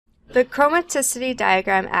The Chromaticity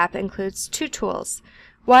Diagram app includes two tools.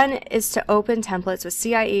 One is to open templates with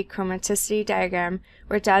CIE Chromaticity Diagram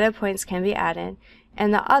where data points can be added,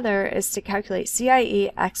 and the other is to calculate CIE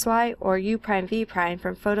XY or U', V'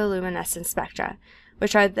 from photoluminescence spectra,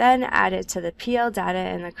 which are then added to the PL data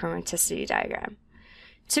in the Chromaticity diagram.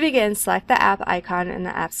 To begin, select the app icon in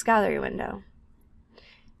the Apps Gallery window.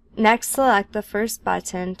 Next, select the first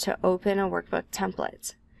button to open a workbook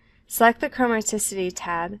template. Select the Chromaticity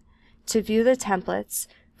tab to view the templates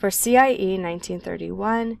for CIE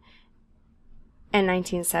 1931 and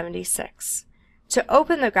 1976. To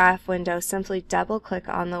open the graph window, simply double-click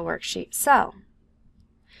on the worksheet cell.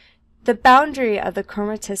 The boundary of the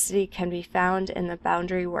chromaticity can be found in the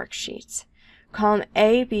boundary worksheet. Column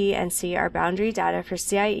A, B, and C are boundary data for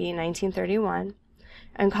CIE 1931,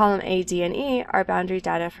 and column A, D, and E are boundary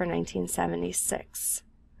data for 1976.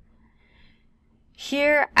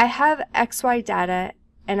 Here I have XY data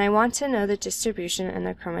and I want to know the distribution in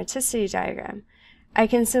the chromaticity diagram. I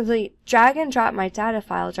can simply drag and drop my data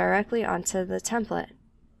file directly onto the template.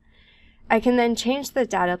 I can then change the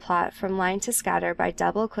data plot from line to scatter by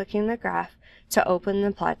double-clicking the graph to open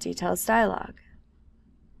the Plot Details dialog.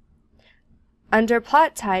 Under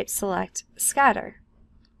Plot Type, select Scatter.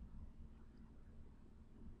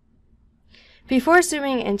 Before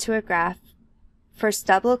zooming into a graph, first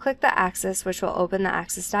double-click the axis, which will open the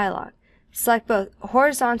Axis dialog. Select both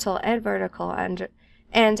horizontal and vertical, and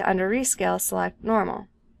under Rescale, select Normal.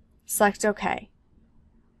 Select OK.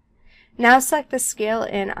 Now select the Scale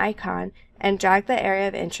In icon and drag the area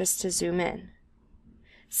of interest to zoom in.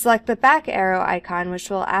 Select the back arrow icon, which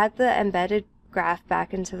will add the embedded graph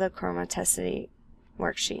back into the Chromaticity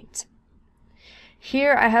worksheet.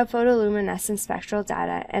 Here I have photoluminescence spectral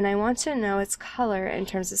data, and I want to know its color in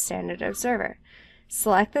terms of standard observer.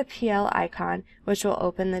 Select the PL icon, which will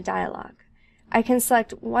open the dialog. I can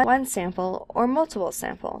select one sample or multiple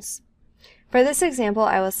samples. For this example,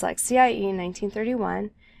 I will select CIE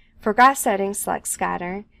 1931. For graph settings, select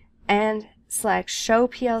Scatter, and select Show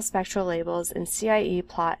PL Spectral Labels in CIE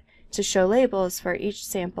Plot to show labels for each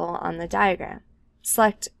sample on the diagram.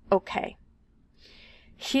 Select OK.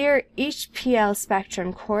 Here, each PL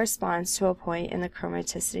spectrum corresponds to a point in the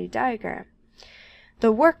chromaticity diagram.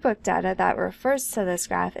 The workbook data that refers to this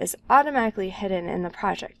graph is automatically hidden in the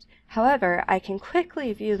project. However, I can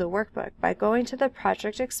quickly view the workbook by going to the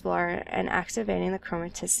Project Explorer and activating the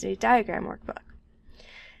Chromaticity Diagram workbook.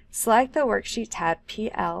 Select the Worksheet tab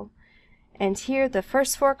PL, and here the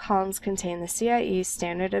first four columns contain the CIE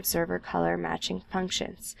Standard Observer Color Matching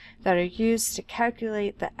functions that are used to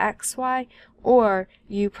calculate the XY or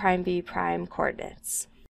U', V' coordinates.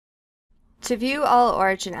 To view all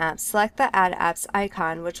Origin apps, select the Add Apps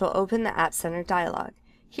icon, which will open the App Center dialog.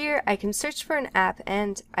 Here, I can search for an app,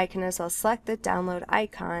 and I can as well select the Download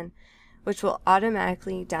icon, which will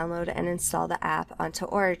automatically download and install the app onto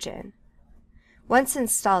Origin. Once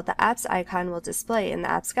installed, the Apps icon will display in the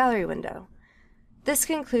Apps Gallery window. This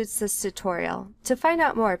concludes this tutorial. To find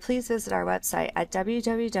out more, please visit our website at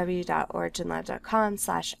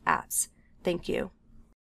www.originlab.com/apps. Thank you.